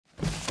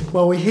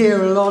Well, we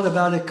hear a lot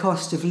about a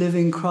cost of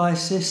living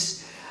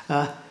crisis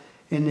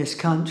in this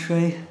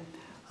country,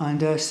 and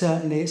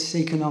certainly its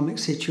economic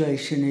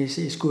situation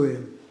is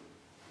grim.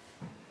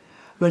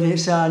 But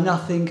it's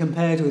nothing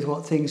compared with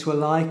what things were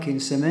like in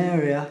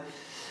Samaria,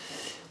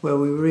 where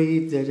we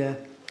read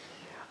that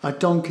a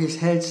donkey's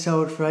head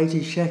sold for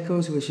 80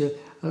 shekels,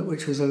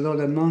 which was a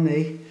lot of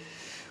money,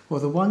 or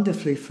the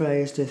wonderfully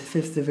phrased a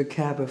fifth of a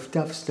cab of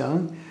dove's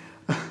dung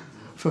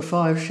for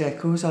 5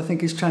 shekels. I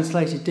think it's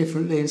translated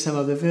differently in some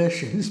other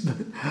versions,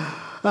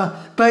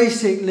 but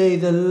basically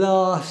the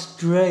last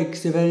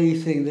dregs of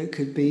anything that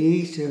could be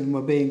eaten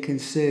were being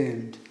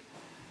consumed.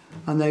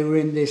 And they were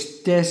in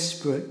this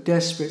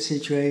desperate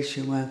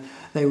situation where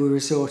they were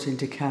resorting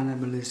to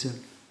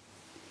cannibalism.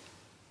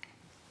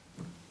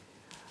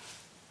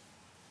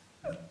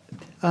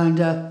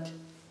 And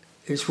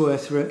it's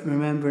worth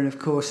remembering, of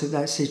course,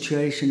 that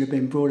situation had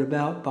been brought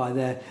about by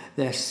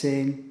their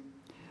sin,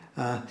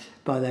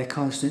 by their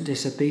constant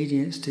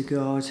disobedience to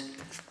God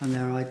and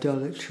their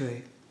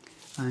idolatry.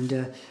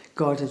 And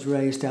God has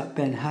raised up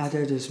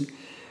Ben-Hadad,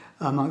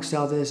 amongst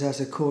others,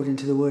 as according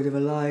to the word of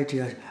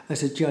Elijah,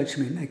 as a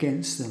judgment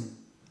against them,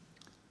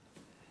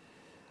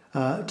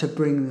 to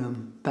bring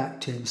them back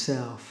to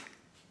himself.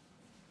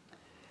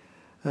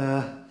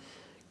 None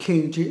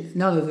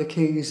of the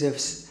kings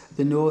of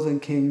the northern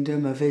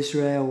kingdom of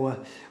Israel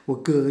were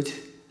good.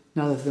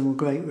 None of them were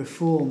great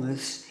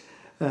reformers,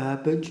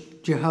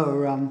 but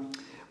Jehoram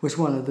was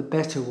one of the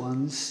better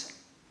ones.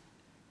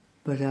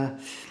 But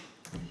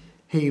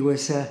he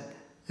was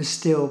has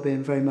still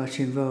been very much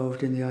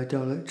involved in the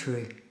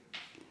idolatry,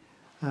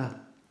 and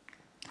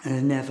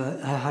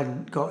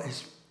hadn't got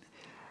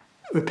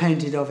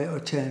repented of it or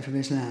turned from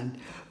his land.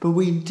 But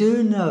we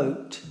do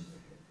note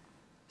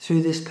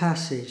through this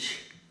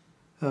passage,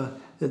 at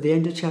the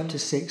end of chapter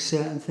 6,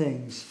 certain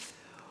things.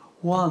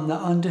 One, that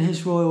under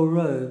his royal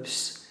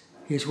robes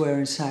he's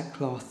wearing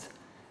sackcloth.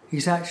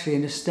 He's actually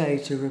in a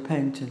state of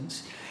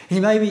repentance. He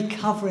may be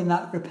covering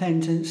that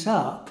repentance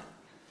up,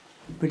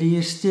 but he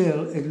is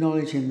still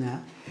acknowledging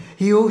that.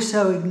 He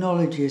also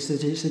acknowledges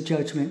that it's a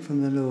judgment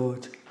from the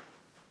Lord.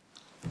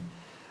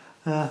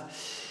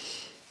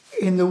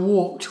 In the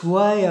warped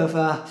way of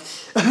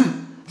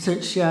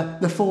such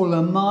the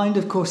fallen mind,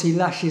 of course, he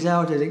lashes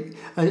out at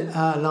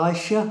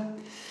Elisha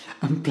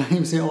and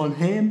blames it on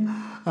him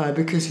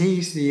because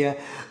he's the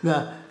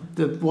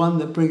one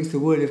that brings the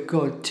word of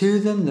God to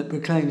them, that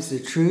proclaims the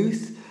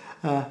truth.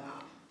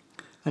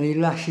 And he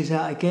lashes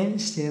out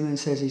against him and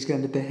says he's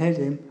going to behead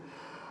him.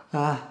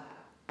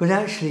 But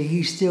actually,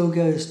 he still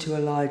goes to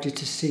Elijah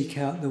to seek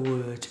out the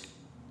word,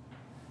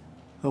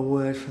 a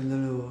word from the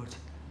Lord.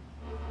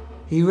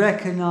 He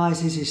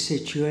recognises his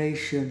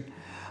situation,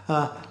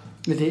 that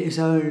it is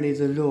only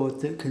the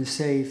Lord that can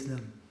save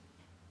them.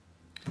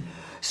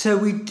 So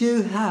we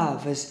do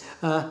have a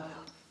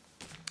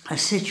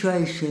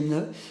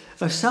situation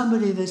of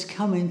somebody that's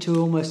coming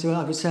to almost,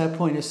 I would say, a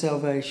point of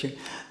salvation.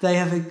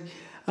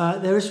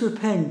 There is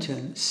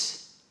repentance.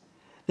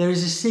 There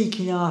is a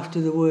seeking after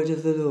the word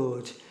of the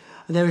Lord.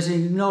 There is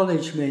an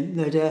acknowledgement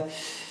that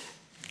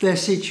their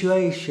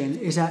situation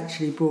is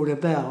actually brought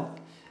about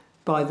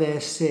by their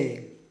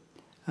sin.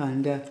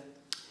 And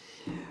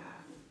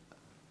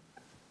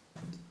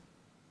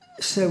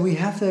so we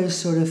have those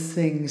sort of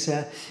things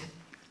as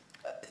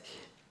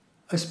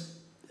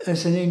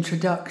an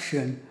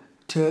introduction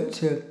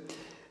to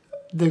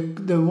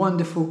the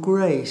wonderful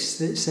grace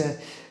that's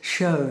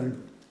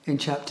shown in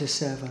chapter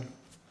 7,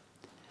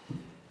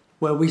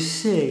 where we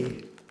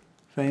see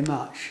very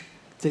much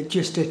that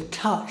just a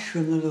touch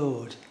from the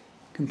Lord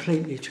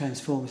completely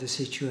transforms a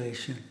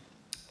situation.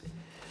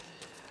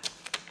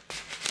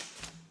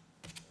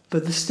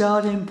 But the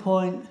starting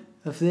point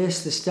of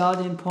this, the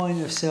starting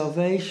point of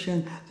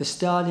salvation, the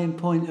starting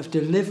point of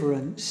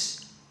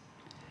deliverance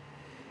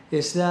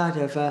is that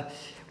of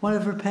one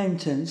of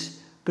repentance,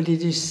 but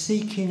it is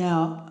seeking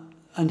out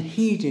and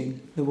heeding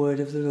the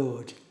word of the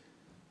Lord,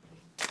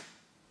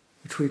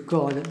 which we've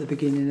got at the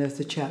beginning of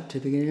the chapter,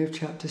 beginning of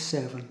chapter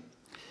 7.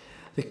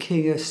 The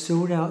king has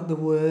sought out the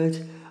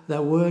word.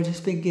 That word has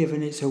been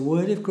given. It's a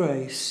word of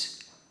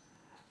grace.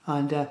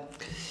 And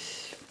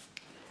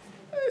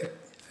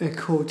we're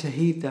called to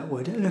heed that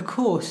word. And of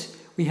course,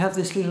 we have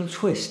this little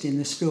twist in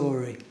the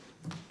story.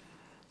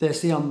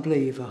 There's the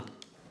unbeliever,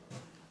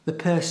 the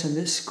person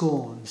that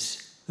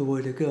scorns the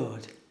word of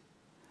God.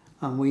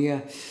 And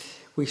we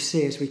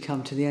see as we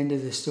come to the end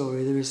of the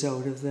story the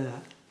result of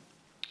that.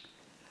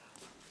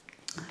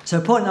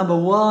 So point number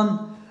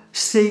 1,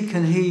 seek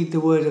and heed the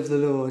word of the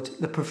Lord,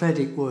 the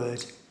prophetic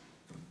word.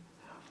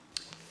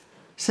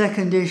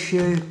 Second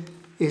issue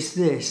is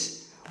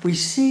this. We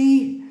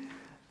see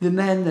the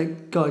men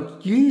that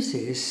God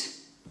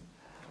uses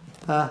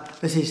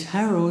as his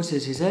heralds,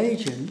 as his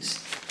agents,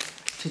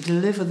 to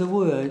deliver the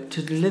word,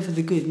 to deliver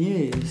the good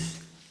news,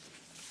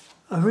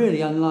 are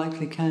really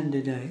unlikely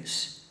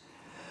candidates.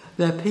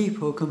 They're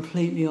people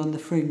completely on the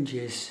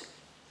fringes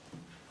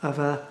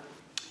of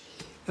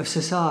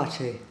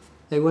society.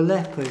 They were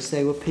lepers.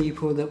 They were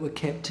people that were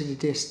kept at a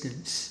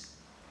distance.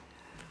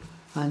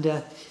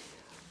 And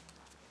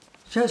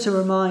Just a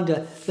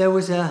reminder, there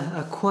was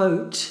a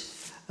quote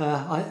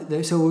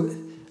that's all,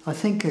 I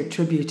think,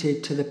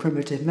 attributed to the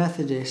primitive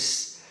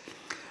Methodists,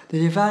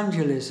 that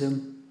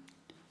evangelism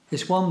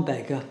is one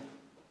beggar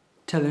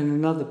telling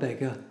another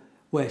beggar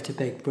where to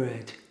beg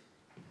bread.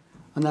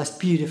 And that's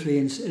beautifully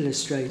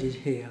illustrated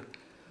here.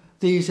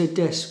 These are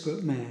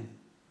desperate men.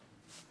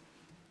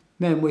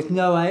 Men with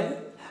no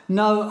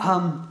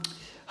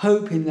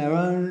hope in their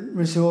own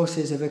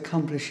resources of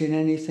accomplishing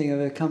anything, of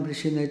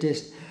accomplishing their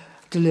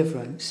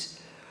deliverance,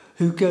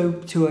 who go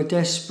to a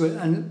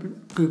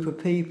desperate group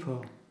of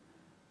people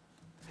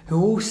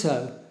whose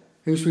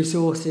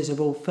resources have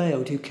all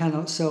failed, who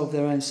cannot solve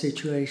their own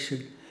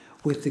situation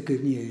with the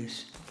good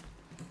news.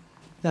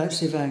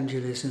 That's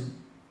evangelism.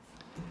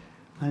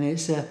 And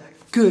it's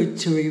good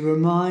to be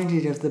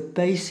reminded of the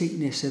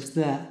basicness of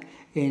that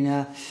in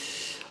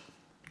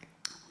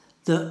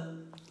that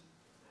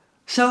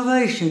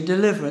salvation,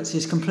 deliverance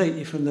is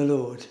completely from the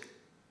Lord.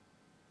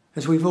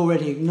 As we've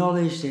already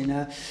acknowledged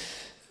in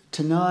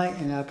tonight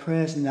in our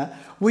prayers and that,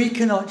 we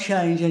cannot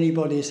change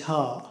anybody's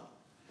heart.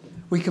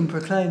 We can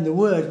proclaim the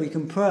word, we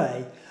can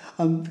pray,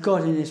 and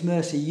God in his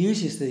mercy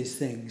uses these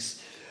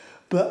things.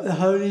 But the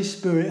Holy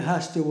Spirit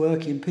has to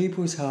work in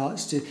people's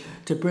hearts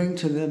to bring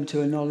to them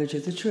to a knowledge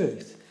of the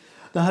truth.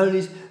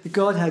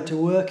 God had to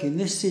work in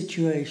this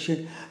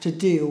situation to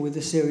deal with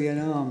the Syrian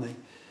army.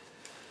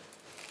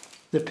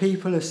 The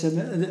people of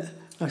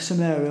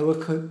Samaria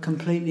were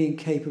completely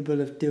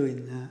incapable of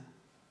doing that.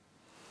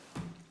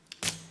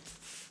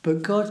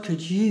 But God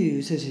could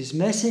use as his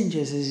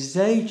messengers, as his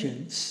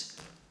agents,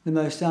 the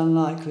most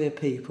unlikely of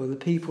people, the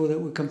people that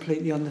were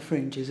completely on the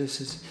fringes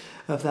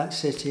of that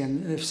city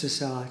and of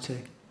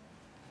society.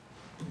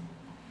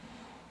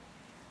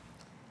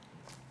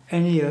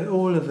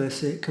 All of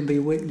us, it can be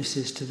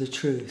witnesses to the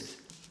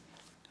truth.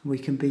 We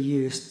can be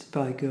used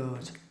by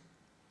God.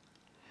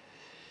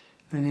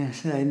 And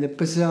yes, in the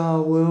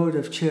bizarre world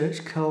of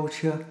church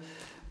culture,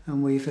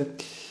 and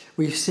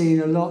we've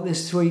seen a lot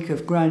this week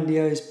of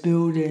grandiose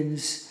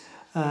buildings,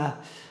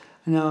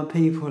 and our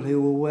people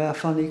who will wear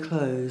funny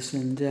clothes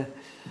and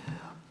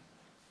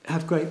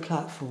have great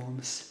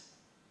platforms.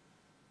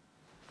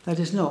 That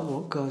is not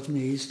what God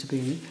needs to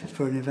be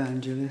for an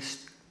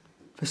evangelist,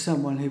 for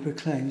someone who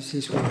proclaims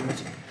his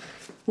word.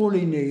 All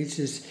he needs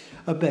is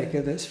a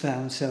beggar that's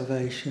found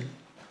salvation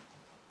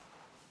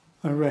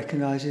and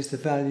recognises the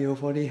value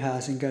of what he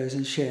has and goes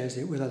and shares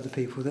it with other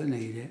people that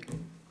need it.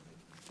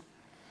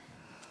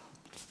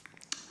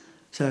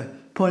 So,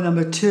 point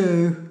number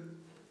 2,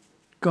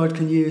 God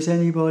can use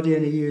anybody,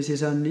 and he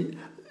uses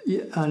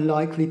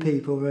unlikely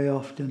people very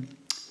often.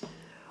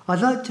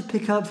 I'd like to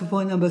pick up for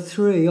point number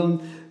 3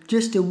 on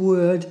just a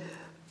word.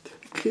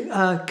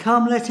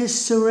 Come, let us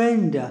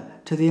surrender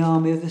to the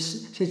army of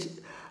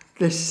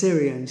the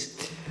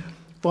Syrians.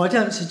 Well, I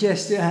don't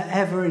suggest that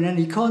ever in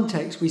any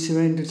context we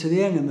surrender to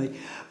the enemy,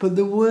 but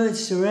the word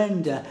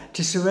surrender,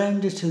 to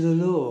surrender to the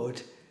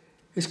Lord,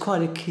 is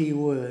quite a key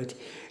word.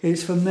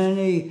 It's for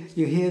many,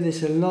 you hear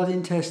this a lot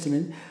in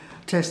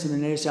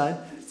testimonies.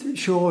 I'm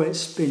sure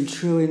it's been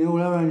true in all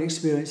our own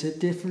experience at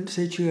different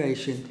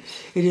situations.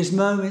 It is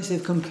moments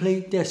of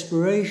complete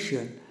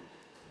desperation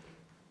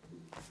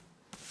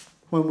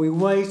when we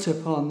wait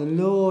upon the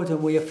Lord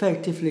and we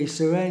effectively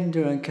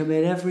surrender and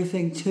commit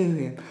everything to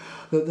him,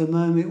 that the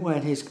moment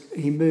when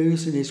he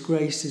moves and his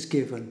grace is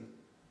given.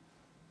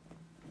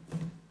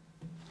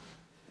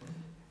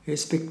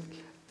 It's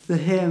the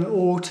hymn,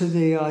 All to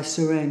Thee I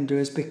Surrender,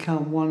 has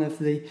become one of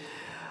the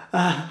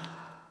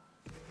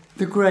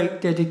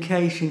great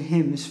dedication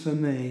hymns for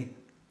me.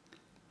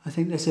 I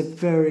think that's a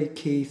very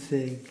key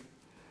thing.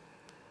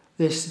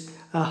 This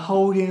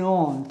holding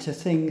on to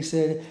things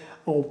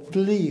or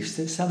beliefs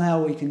that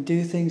somehow we can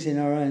do things in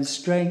our own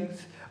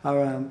strength, our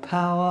own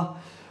power,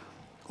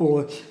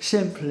 or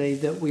simply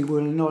that we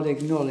will not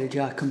acknowledge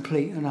our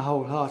complete and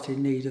wholehearted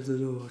need of the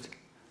Lord.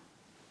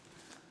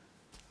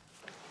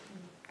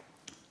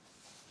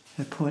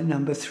 Point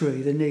number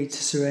 3, the need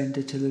to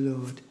surrender to the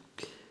Lord.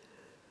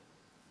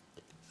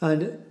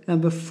 And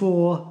number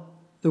 4,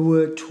 the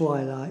word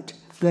twilight.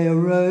 They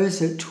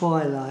arose at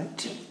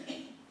twilight.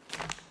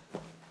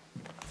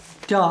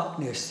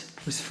 Darkness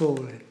was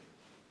falling,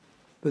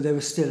 but there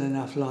was still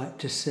enough light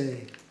to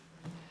see.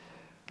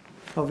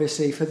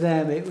 Obviously for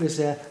them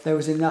there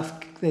was enough,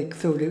 they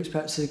thought it was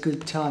perhaps a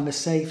good time, a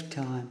safe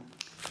time.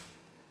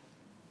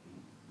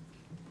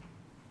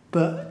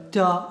 But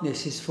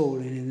darkness is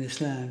falling in this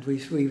land.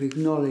 We've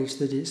acknowledged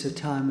that it's a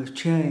time of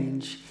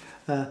change,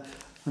 and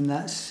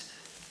that's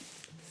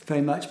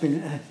very much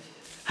been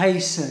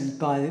hastened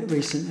by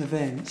recent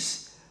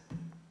events.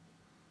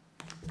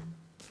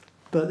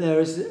 But there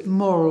is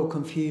moral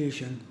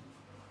confusion.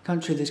 A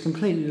country that's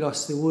completely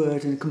lost the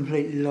word and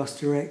completely lost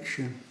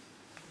direction.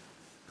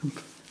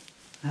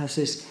 Has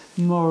this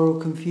moral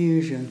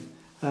confusion.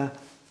 But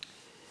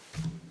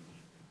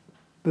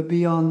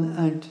beyond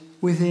and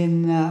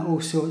within that, all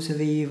sorts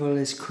of evil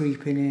is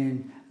creeping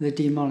in. The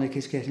demonic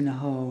is getting a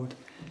hold.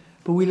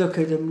 But we look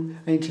at an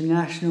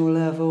international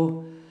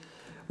level.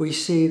 We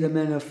see the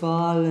men of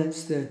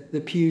violence,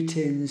 the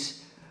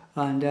Putins,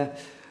 and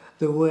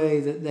the way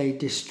that they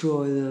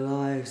destroy the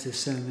lives of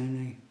so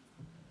many,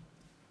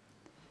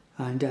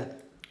 and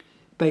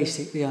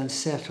basically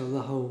unsettle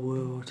the whole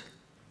world.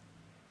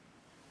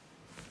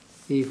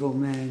 Evil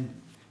men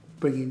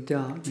bringing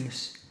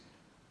darkness.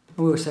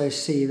 We also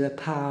see the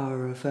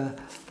power of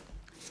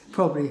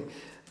probably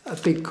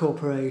big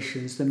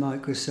corporations, the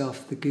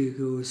Microsoft, the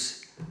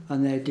Googles,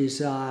 and their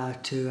desire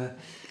to,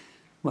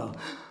 well,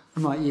 I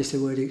might use the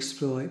word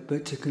exploit,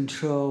 but to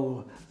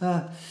control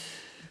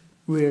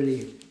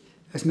really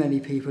as many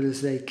people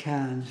as they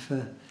can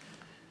for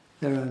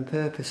their own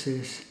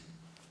purposes.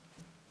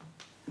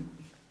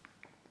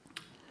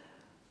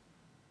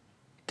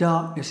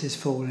 Darkness is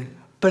falling,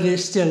 but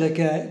it's still a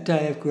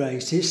day of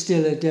grace. It's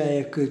still a day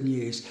of good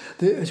news.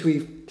 As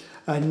we've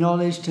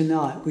acknowledged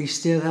tonight, we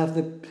still have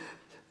the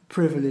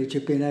privilege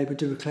of being able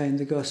to proclaim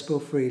the gospel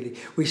freely.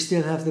 We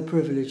still have the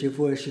privilege of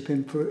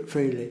worshipping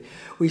freely.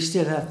 We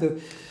still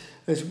have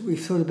as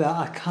we've thought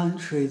about a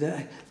country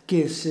that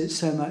gives it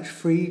so much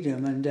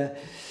freedom and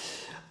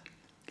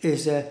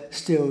is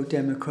still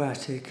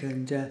democratic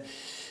and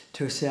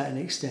to a certain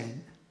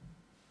extent.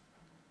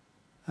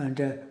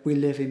 And we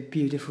live in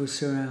beautiful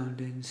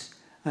surroundings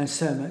and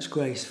so much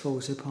grace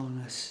falls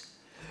upon us.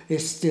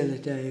 It's still a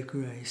day of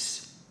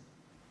grace,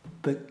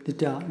 but the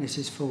darkness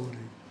is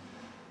falling.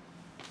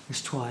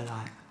 It's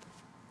twilight.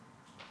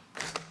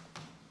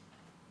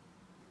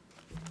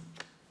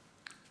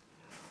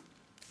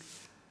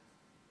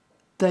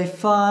 They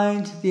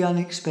find the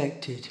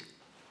unexpected.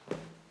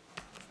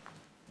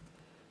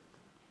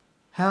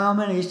 How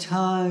many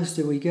times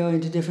do we go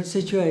into different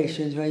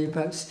situations where you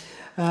perhaps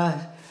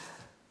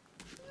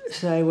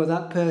say, well,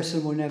 that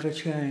person will never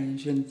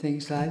change and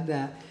things like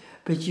that,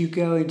 but you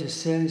go into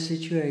certain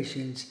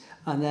situations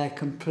and they're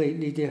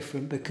completely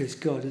different because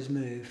God has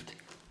moved.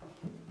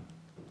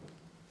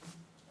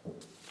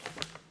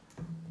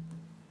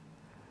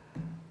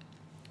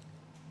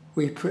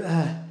 We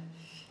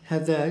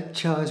have the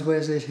Charles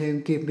Wesley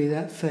hymn, "Give me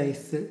that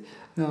faith that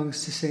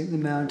longs to sink the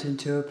mountain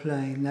to a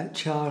plain, that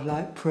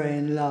childlike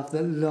praying love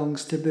that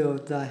longs to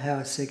build thy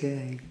house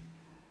again."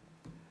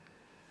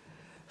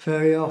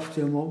 Very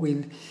often what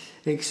we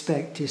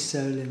expect is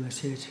so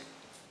limited.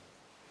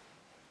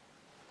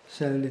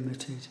 So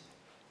limited.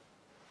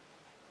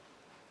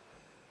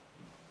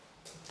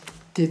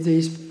 Did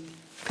these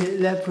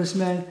leprous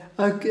men,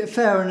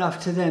 fair enough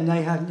to them,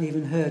 they hadn't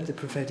even heard the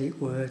prophetic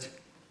word.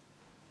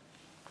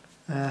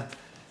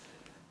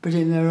 But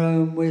in their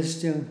own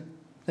wisdom,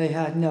 they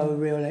had no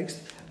real,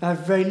 a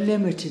very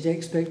limited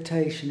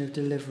expectation of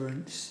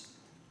deliverance.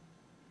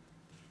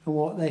 And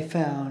what they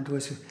found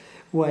was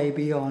way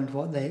beyond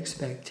what they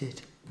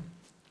expected.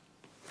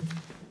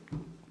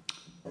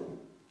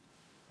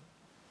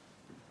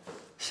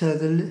 So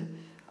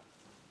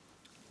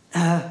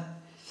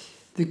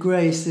the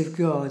grace of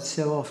God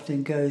so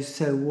often goes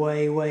so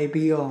way, way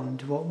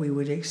beyond what we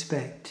would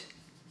expect.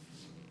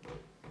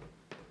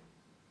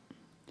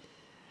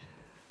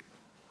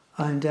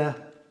 And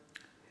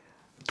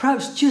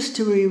perhaps just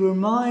to be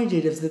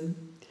reminded of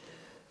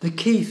the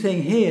key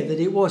thing here, that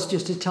it was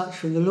just a touch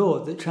from the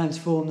Lord that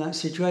transformed that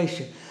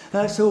situation.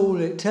 That's all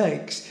it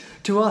takes.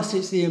 To us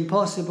it's the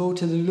impossible,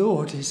 to the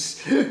Lord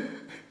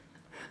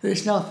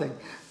it's nothing.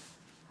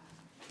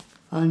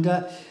 And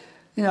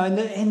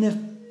in the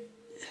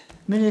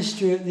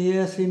ministry, the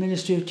earthly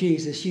ministry of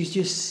Jesus, you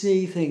just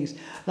see things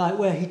like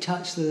where he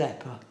touched the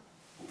leper.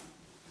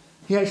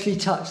 He actually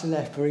touched the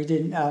leper. He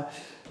didn't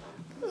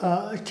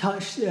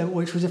touch,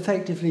 which was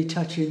effectively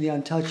touching the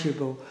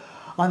untouchable,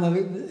 and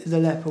the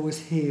leper was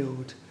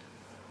healed.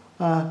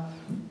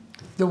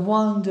 The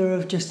wonder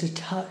of just a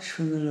touch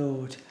from the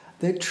Lord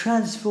that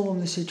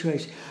transformed the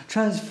situation,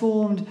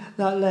 transformed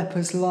that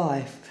leper's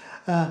life.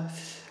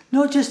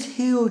 Not just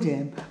healed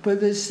him, but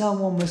that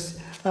someone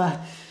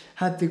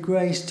had the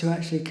grace to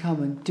actually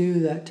come and do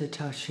that, to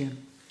touch him.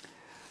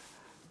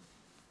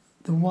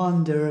 The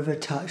wonder of a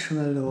touch from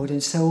the Lord,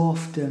 and so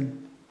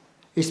often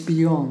it's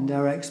beyond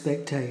our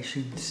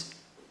expectations.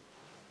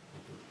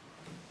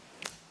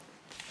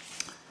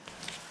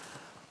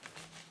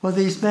 Well,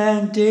 these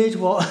men did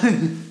what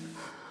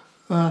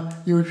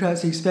you would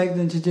perhaps expect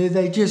them to do.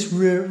 They just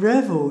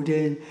revelled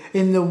in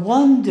the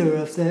wonder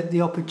of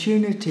the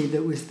opportunity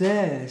that was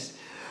theirs.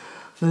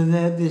 For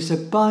this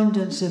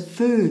abundance of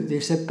food,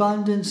 this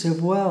abundance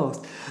of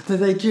wealth, that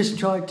they just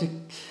tried to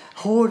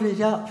hoard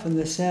it up from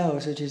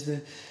themselves, which is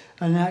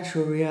a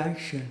natural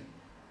reaction.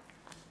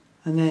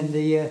 And then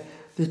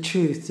the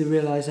truth, the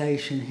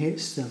realisation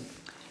hits them.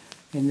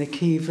 In the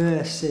key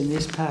verse in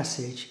this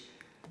passage,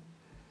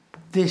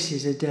 this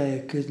is a day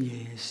of good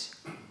news,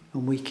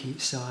 and we keep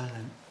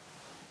silent.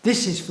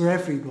 This is for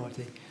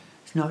everybody.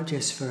 It's not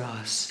just for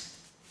us.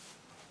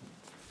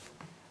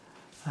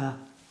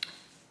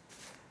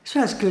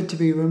 So it's good to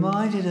be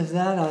reminded of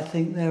that. I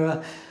think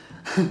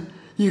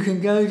you can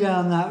go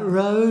down that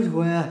road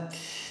where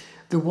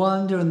the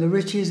wonder and the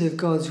riches of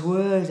God's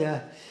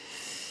word,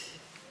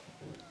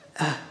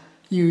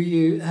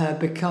 you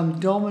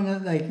become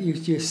dominant.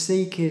 You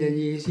seek it, and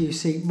you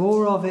seek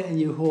more of it, and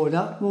you hoard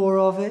up more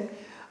of it,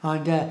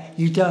 and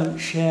you don't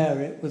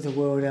share it with the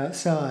world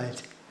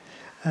outside.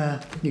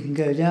 You can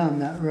go down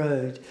that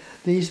road.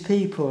 These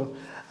people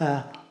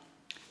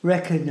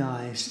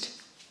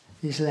recognised,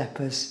 these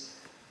lepers,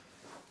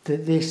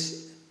 that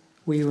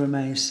we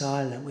remain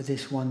silent with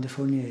this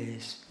wonderful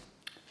news.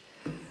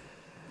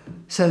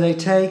 So they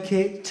take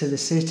it to the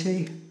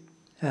city.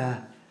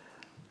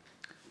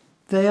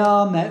 They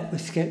are met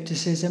with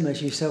scepticism,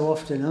 as you so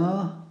often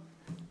are.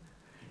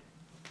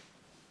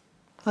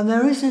 And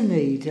there is a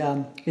need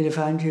in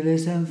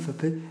evangelism for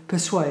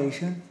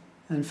persuasion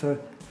and for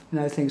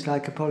things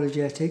like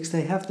apologetics.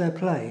 They have their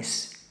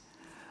place.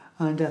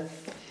 And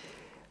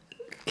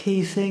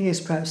key thing is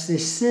perhaps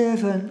this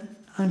servant,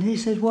 and he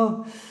said,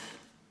 well,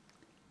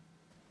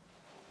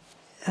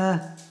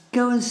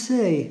 go and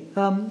see,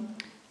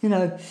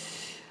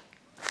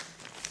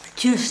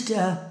 just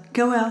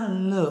go out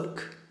and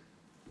look.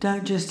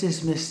 Don't just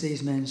dismiss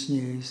these men's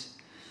news.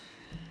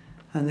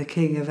 And the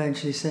king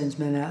eventually sends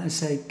men out and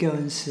say, go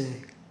and see.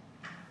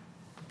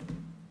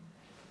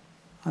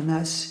 And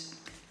that's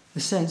the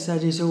sense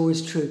that is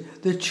always true.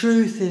 The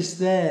truth is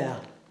there.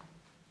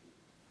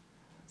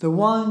 The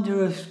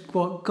wonder of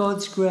what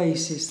God's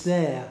grace is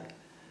there.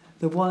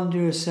 The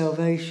wonder of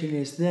salvation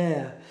is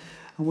there.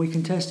 And we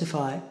can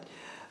testify it.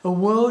 A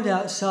world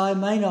outside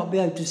may not be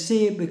able to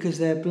see it because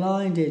they're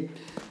blinded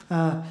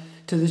to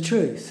the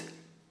truth.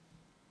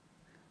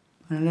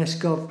 And unless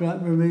God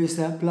removes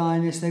that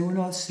blindness, they will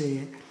not see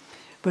it.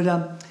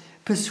 But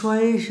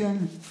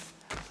persuasion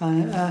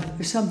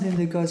is something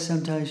that God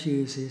sometimes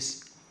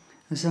uses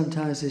and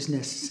sometimes is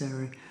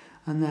necessary.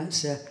 And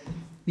that's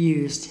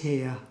used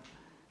here.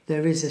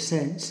 There is a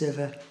sense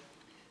of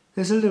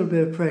there's a little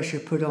bit of pressure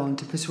put on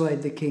to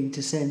persuade the king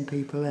to send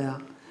people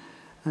out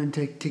and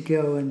to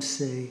go and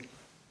see.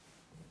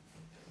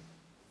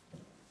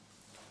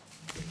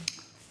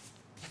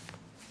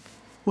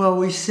 Well,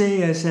 we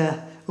see as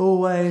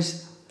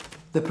always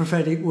the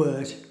prophetic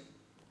word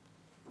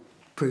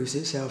proves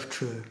itself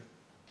true.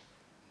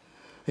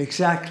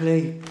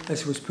 Exactly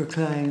as was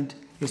proclaimed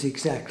is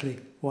exactly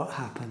what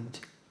happened.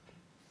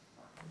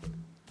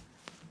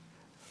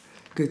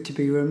 Good to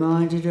be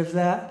reminded of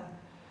that.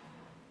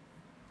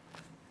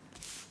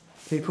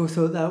 People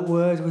thought that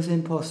word was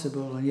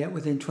impossible, and yet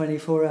within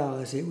 24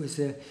 hours it was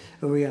a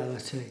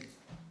reality.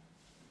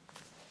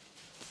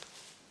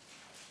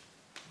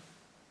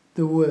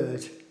 The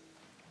word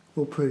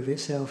will prove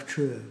itself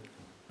true.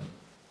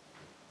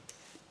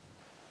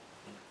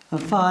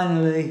 And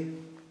finally,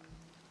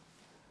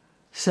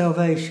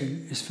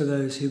 salvation is for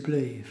those who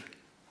believe.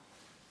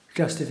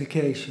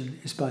 Justification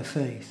is by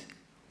faith.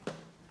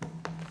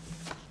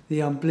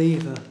 The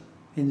unbeliever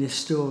in this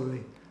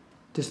story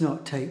does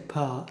not take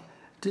part.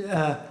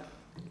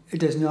 It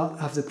does not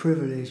have the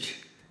privilege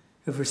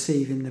of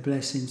receiving the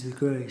blessings of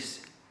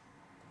grace,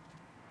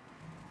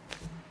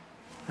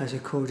 as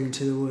according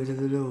to the word of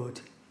the Lord.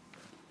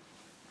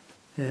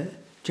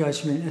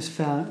 Judgment has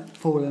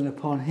fallen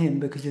upon him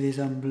because of his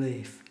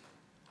unbelief,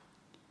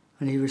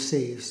 and he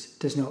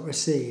does not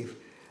receive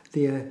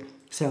the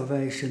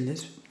salvation,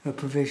 that's a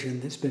provision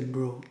that's been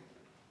brought.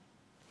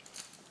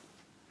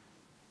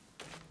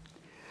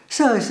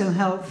 So some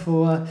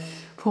helpful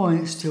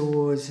points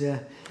towards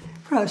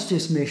perhaps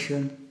just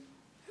mission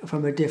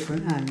from a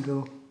different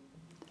angle.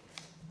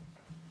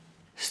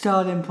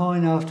 Starting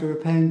point after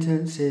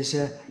repentance is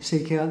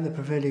seek out the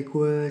prophetic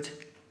word.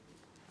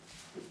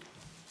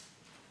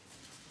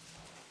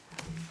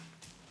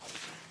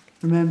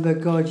 Remember,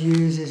 God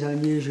uses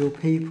unusual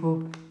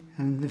people,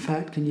 and in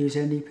fact can use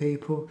any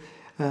people,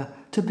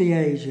 to be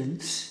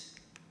agents.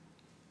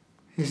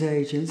 His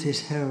agents,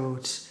 his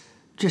heralds,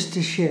 just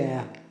to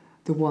share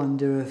the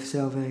wonder of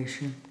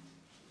salvation.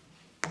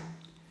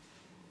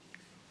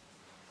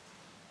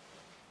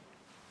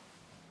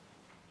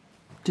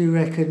 Do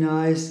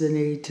recognise the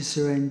need to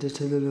surrender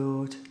to the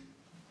Lord.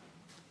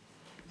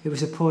 It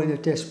was a point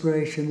of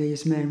desperation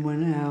these men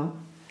went out.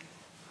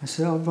 And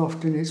so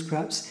often it's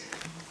perhaps,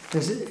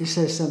 it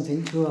says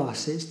something to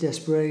us, it's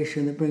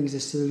desperation that brings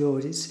us to the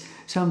Lord. It's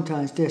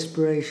sometimes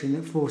desperation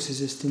that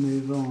forces us to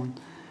move on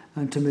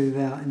and to move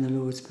out in the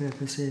Lord's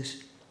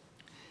purposes.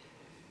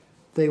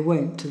 They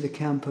went to the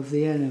camp of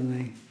the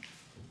enemy,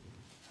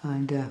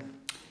 and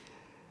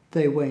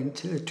they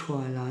went at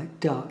twilight.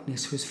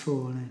 Darkness was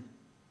falling.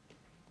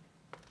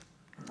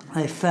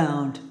 They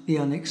found the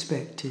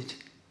unexpected.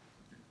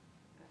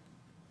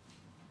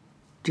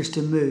 Just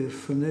a move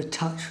from the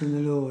touch from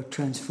the Lord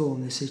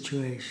transformed the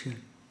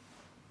situation.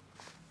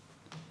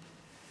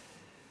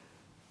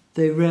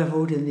 They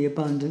revelled in the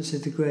abundance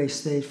of the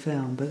grace they'd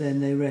found, but then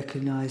they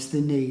recognised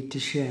the need to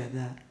share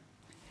that.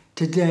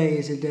 Today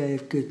is a day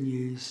of good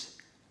news,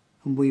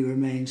 and we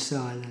remain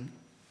silent.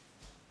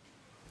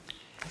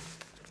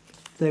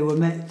 They were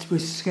met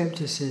with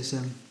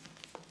scepticism,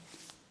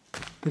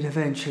 but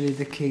eventually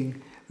the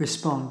king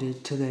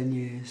responded to their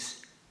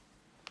news.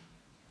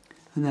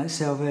 And that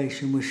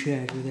salvation was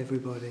shared with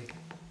everybody.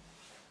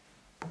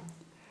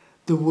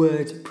 The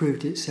word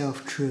proved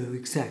itself true,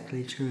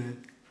 exactly true.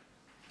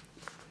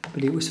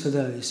 But it was for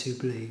those who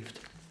believed.